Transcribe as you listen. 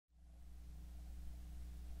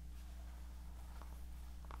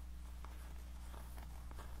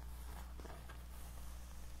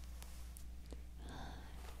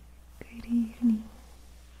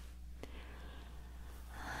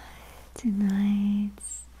Tonight,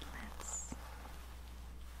 let's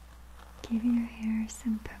give your hair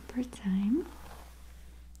some pamper time.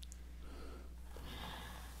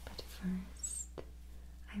 But first,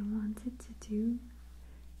 I wanted to do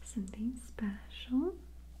something special.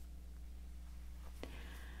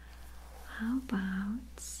 How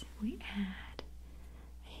about we add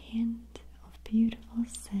a hint of beautiful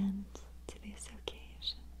scent to this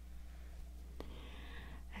occasion?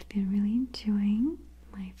 I've been really enjoying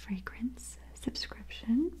my fragrance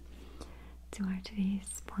subscription to our today's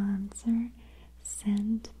sponsor,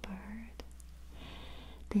 Scentbird.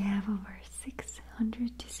 They have over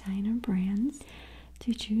 600 designer brands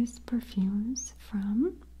to choose perfumes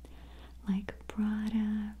from, like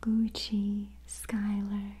Prada, Gucci,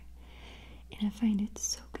 Skylar, and I find it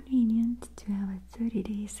so convenient to have a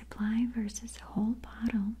 30-day supply versus a whole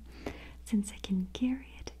bottle, since I can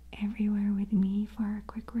carry it everywhere with me for a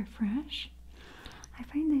quick refresh. I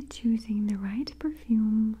find that choosing the right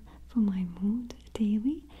perfume for my mood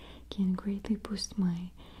daily can greatly boost my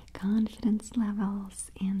confidence levels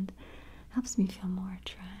and helps me feel more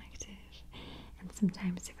attractive and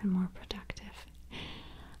sometimes even more productive.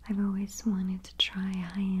 I've always wanted to try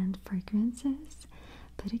high-end fragrances,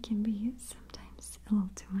 but it can be sometimes a little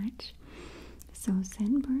too much. So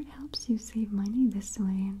Scentbird helps you save money this way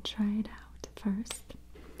and try it out first.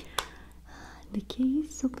 The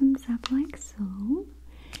case opens up like so,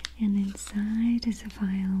 and inside is a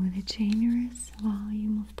vial with a generous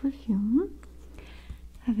volume of perfume.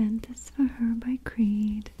 Aventus for Her by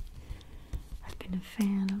Creed. I've been a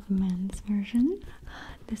fan of the men's version.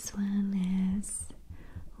 This one is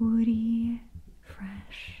woody,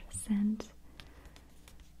 fresh scent,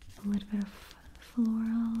 a little bit of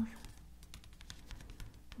floral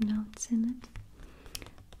notes in it.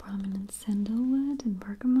 Prominent sandalwood and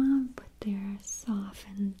bergamot, but they're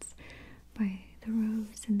softened by the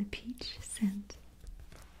rose and the peach scent.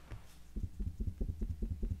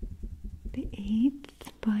 The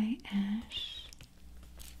 8th by Ash.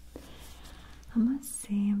 I must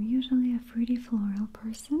say, I'm usually a fruity floral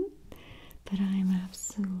person, but I'm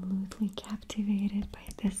absolutely captivated by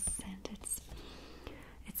this scent.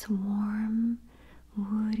 It's warm,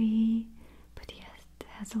 woody, but yet it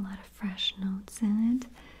has a lot of fresh notes in it.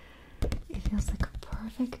 It feels like a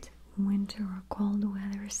perfect winter or cold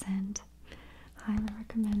weather scent. Highly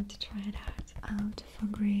recommend to try it out. Out for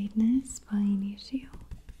Greatness by Initio.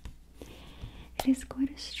 It is quite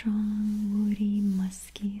a strong, woody,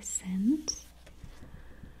 musky scent.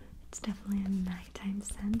 It's definitely a nighttime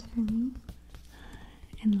scent for me.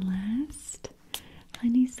 And last,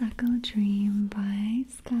 Honeysuckle Dream by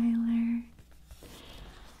Skylar.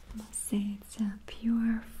 I must say it's a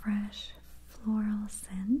pure, fresh, floral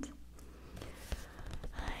scent.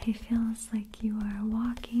 It feels like you are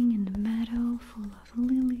walking in a meadow full of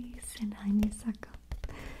lilies and honeysuckle.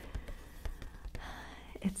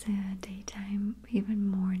 It's a daytime, even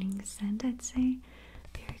morning scent, I'd say.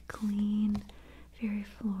 Very clean, very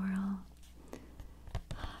floral.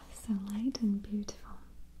 So light and beautiful.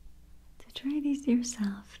 To try these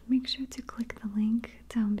yourself, make sure to click the link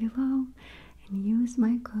down below and use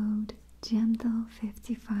my code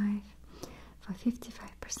GENTLE55 for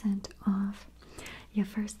 55% off your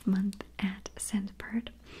first month at Scentbird.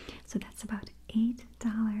 So that's about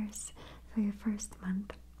 $8 for your first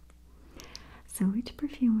month. So which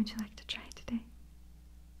perfume would you like to try today?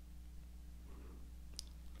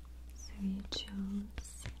 So you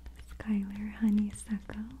chose Skylar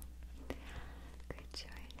Honeysuckle. Good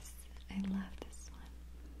choice. I love this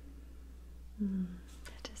one.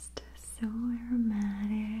 Just so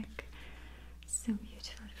aromatic, so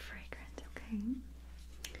beautifully fragrant, okay?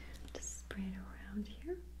 Just spray it around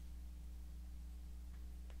here.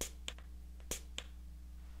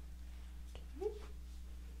 Okay.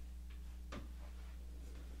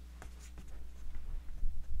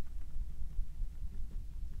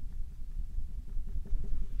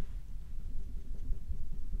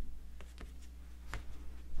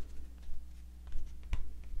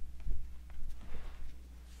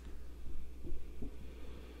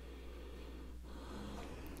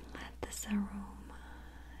 Let this aroma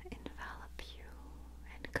envelop you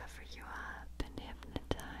and cover you up and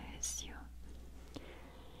hypnotize you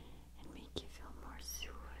and make you feel more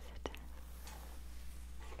soothed.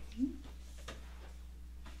 Okay.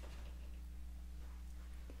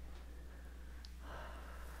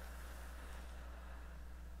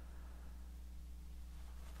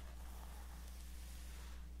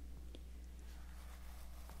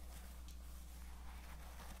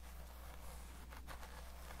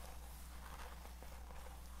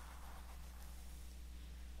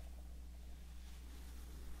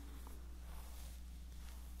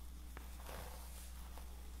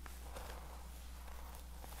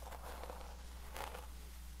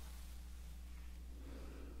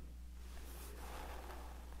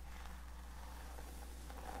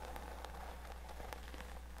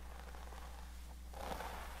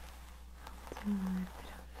 do a little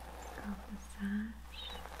bit of scalp massage.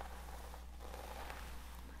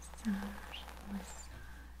 Massage,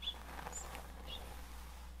 massage, massage.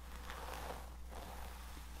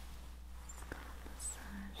 Scalp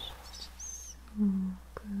massage is just so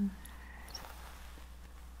good.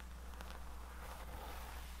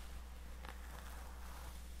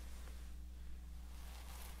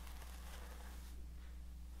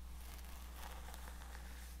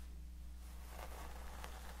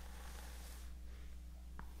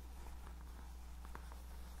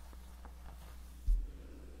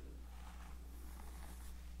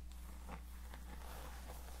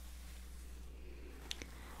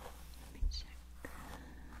 Let me check.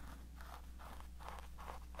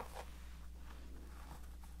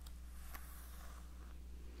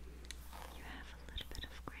 You have a little bit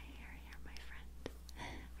of gray hair here, my friend.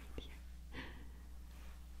 Right here.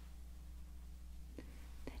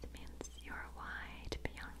 That means you're white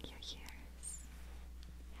beyond your ears.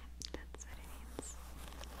 Yeah, that's what it means.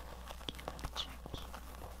 Okay, let me check.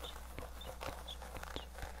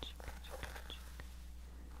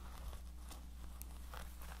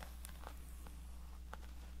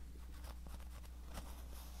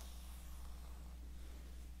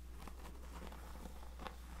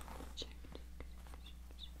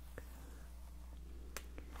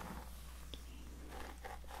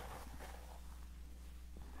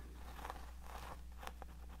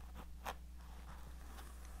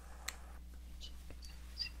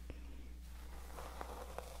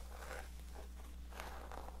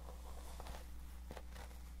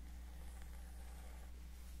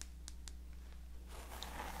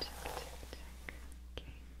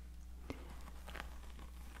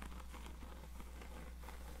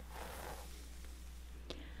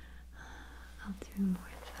 I'll do a more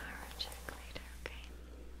thorough check later, okay?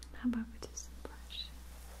 How about we do some blush?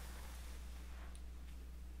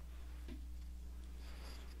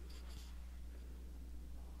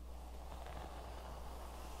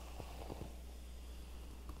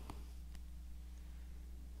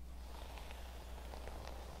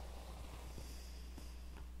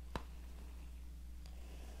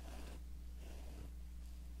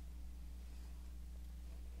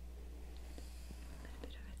 A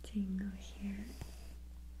bit of a tingle here.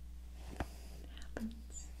 It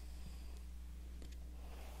happens.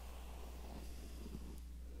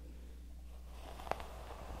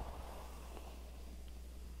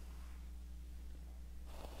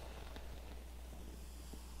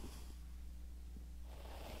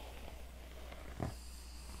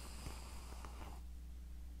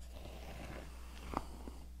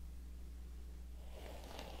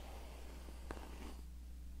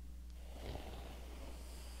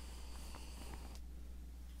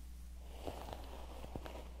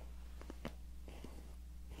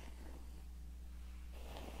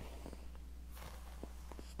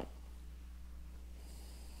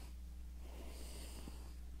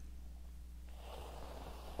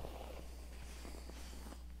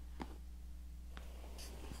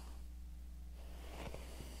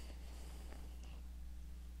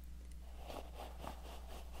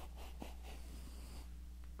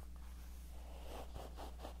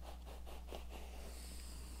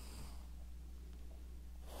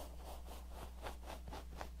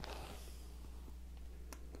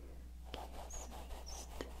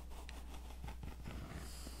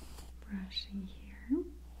 Brushing here.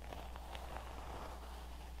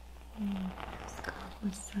 And scalp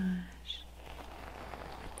massage.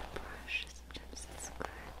 The brush, sometimes it's good.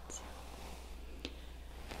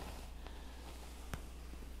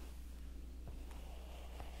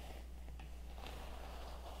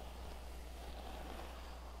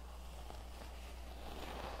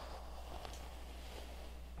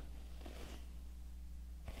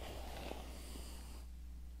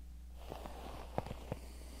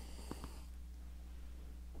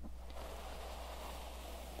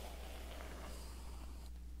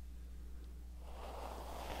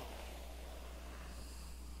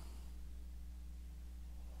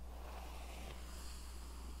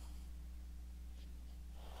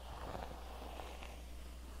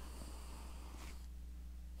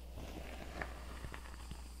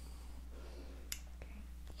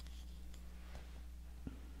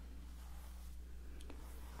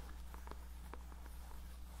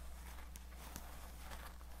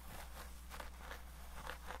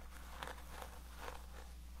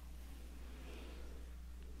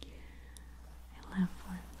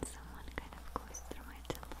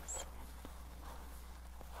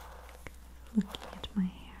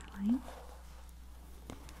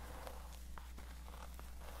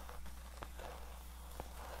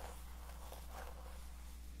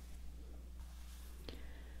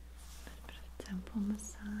 scalpel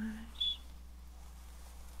massage.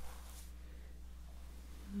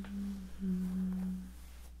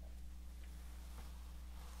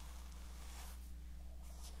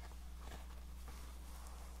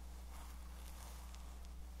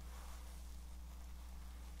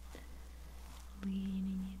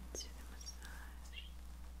 Leaning into the massage,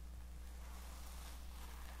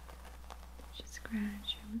 just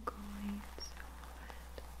gradually going to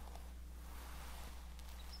it,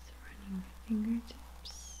 just running the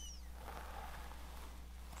fingertips,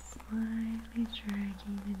 slightly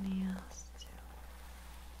dragging the nails too.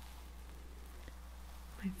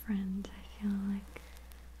 My friend, I feel like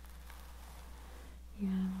you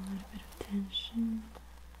have a little bit of tension.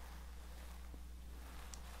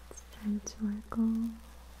 It's time to let go.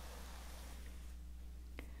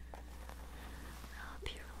 Help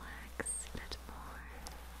you relax a bit more.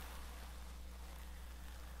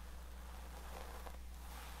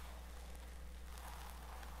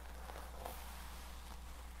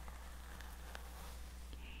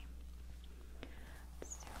 Okay.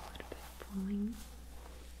 Let's do a little bit of pulling.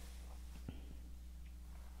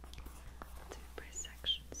 Do press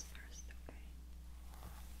sections first, okay?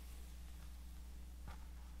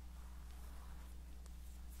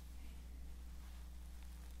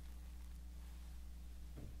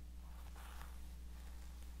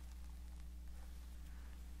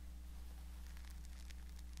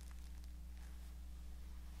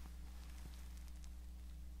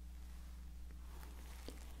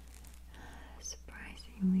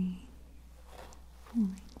 Surprisingly,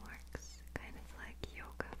 pulling works kind of like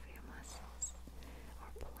yoga for your muscles or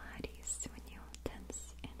Pilates when you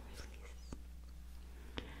tense and release.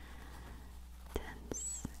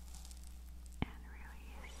 Tense and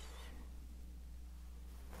release.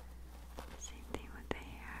 Same thing with the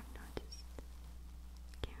hair, I've noticed.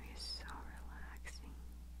 It can be so relaxing,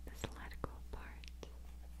 this let go part.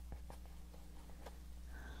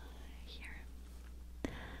 Here.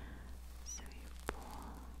 So you pull.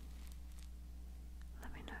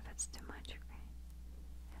 Let me know if it's too much, okay?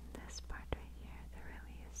 And this part right here, the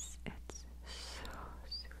release, it's so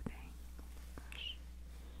soothing. Oh my gosh.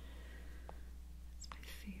 It's my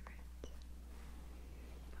favorite.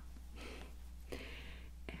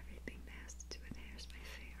 Everything that has to do with hair is my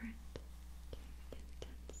favorite. Okay,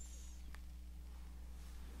 intense.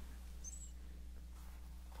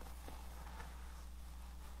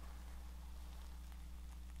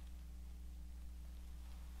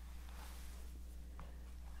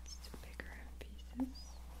 Let's do bigger pieces.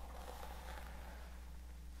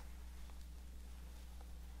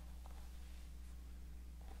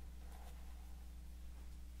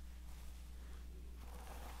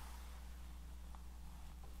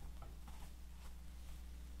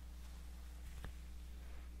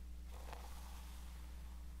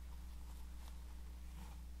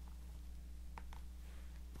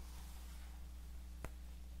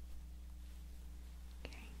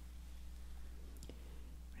 Okay.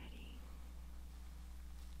 Ready?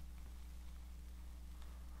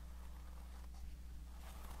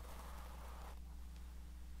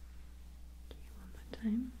 Okay, one more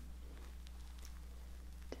time.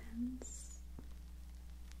 Tense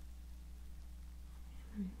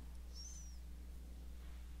and release.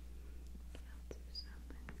 Okay, I'll do some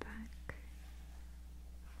in the back.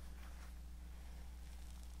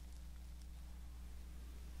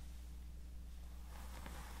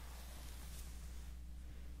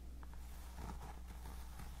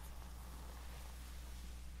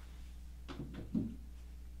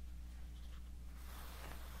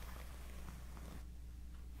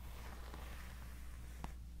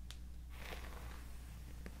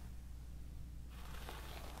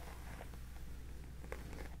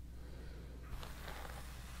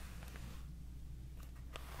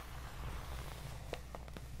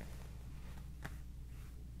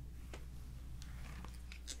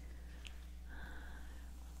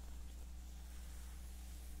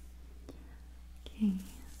 Okay,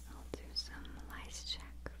 I'll do some lice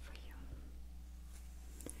check for you.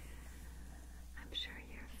 I'm sure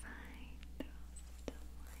you're fine, though, so don't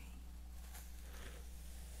worry.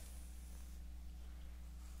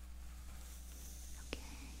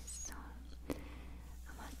 Okay, so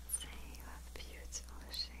I must say you have a beautiful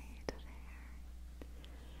shade of hair.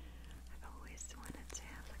 I've always wanted to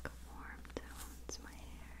have like a warm tone to my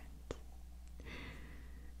hair, and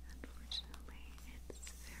unfortunately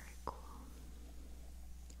it's very cool.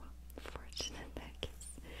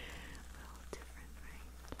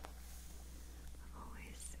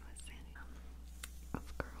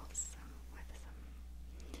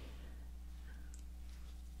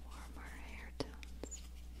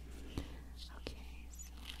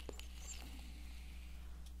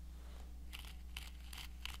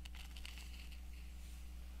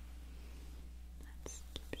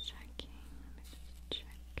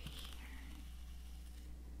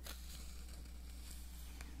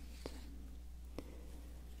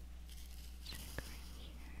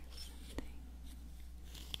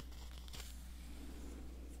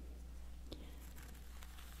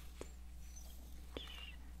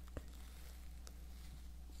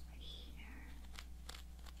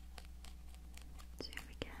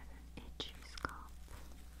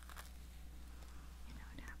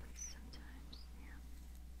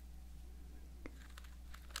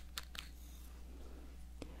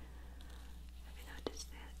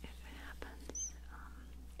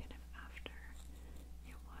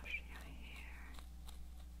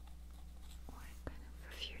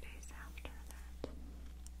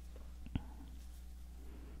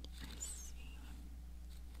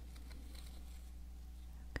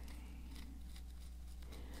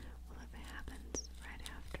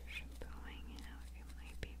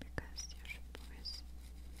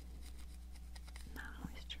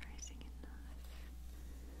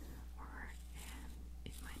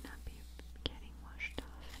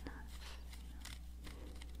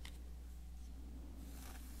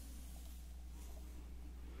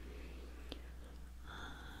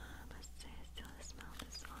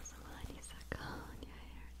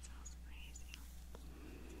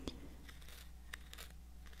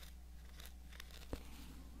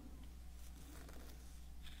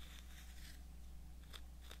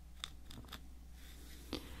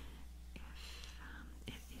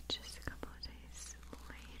 just a couple of days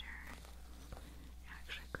later.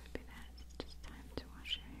 Actually, it could be that it's just time to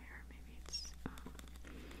wash your hair. Maybe it's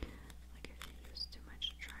like if you use too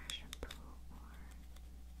much dry shampoo or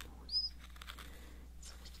mousse,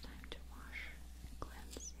 it's just time to wash and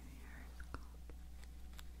cleanse your hair.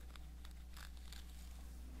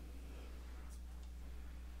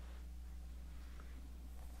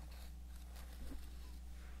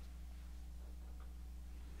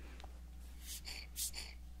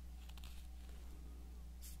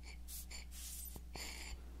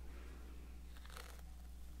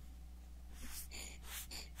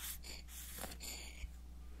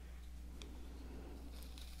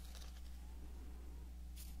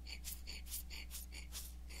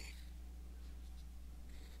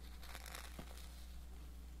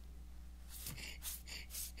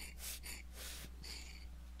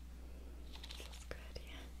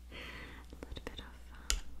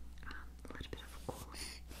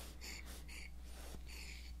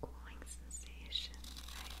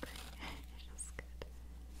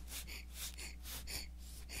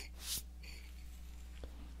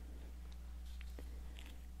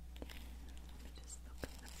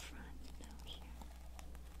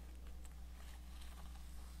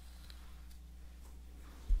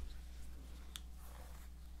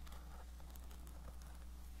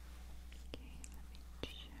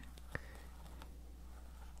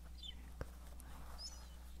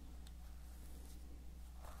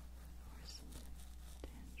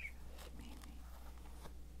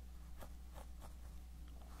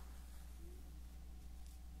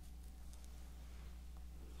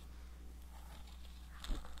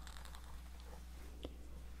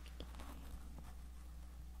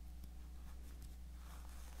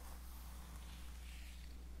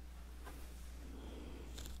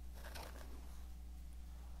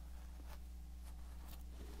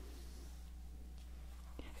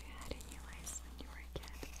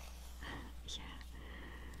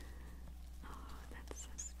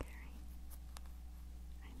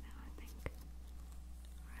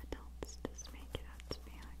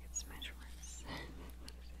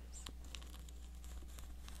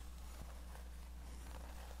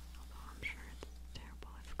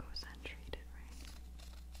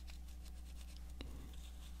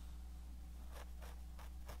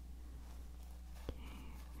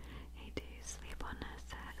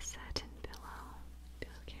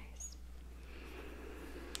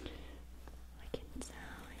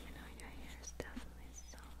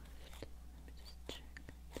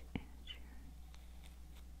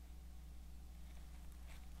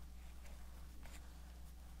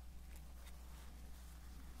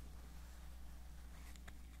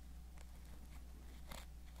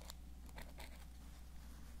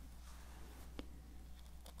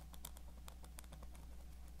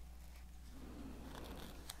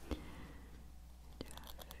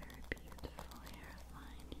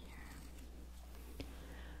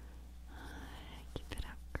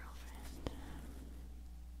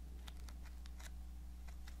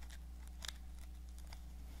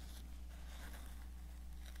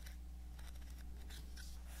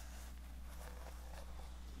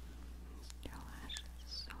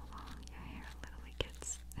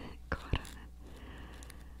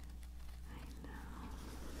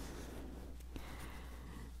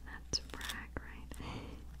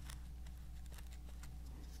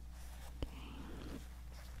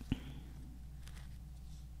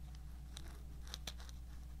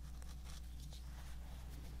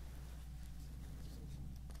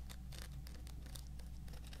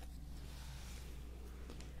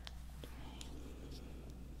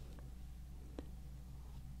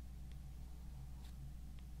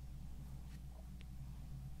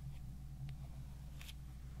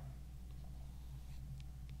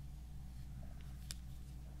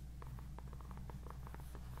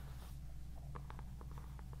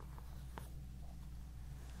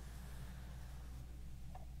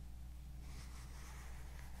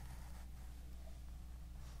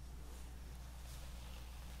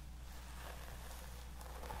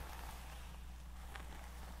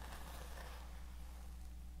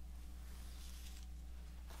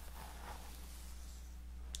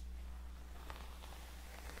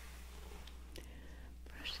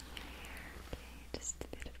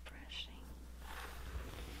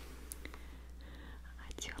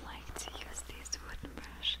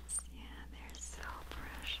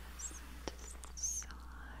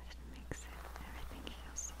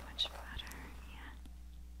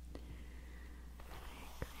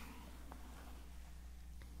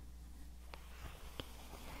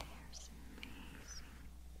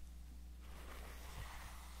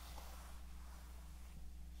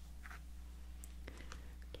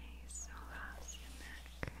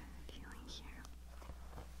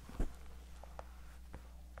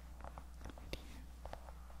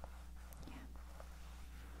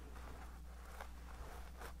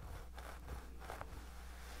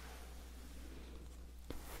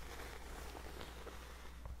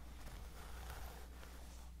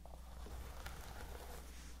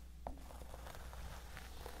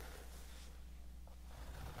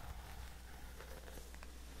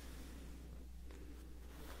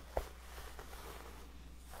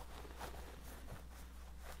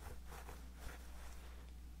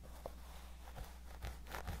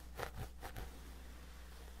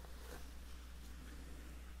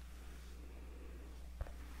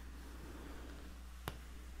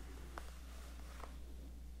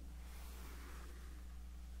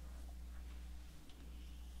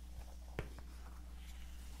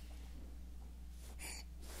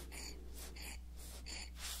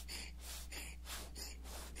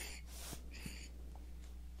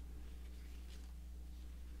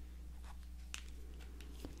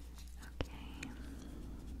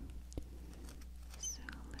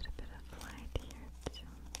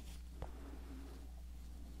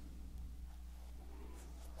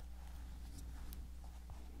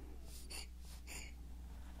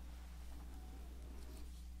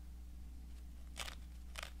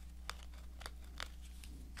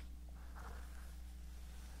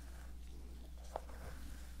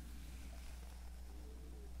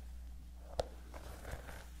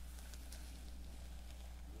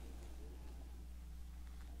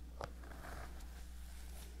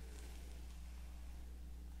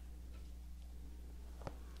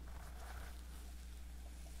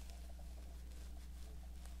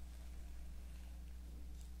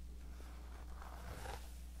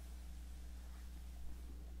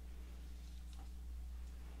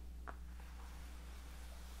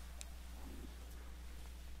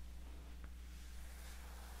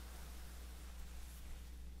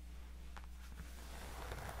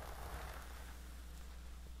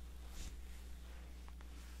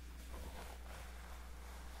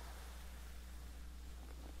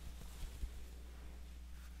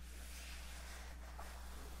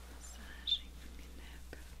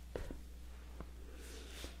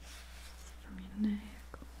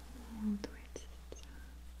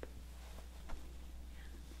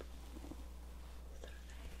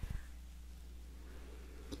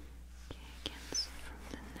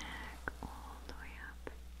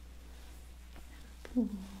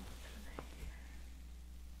 Mm-hmm.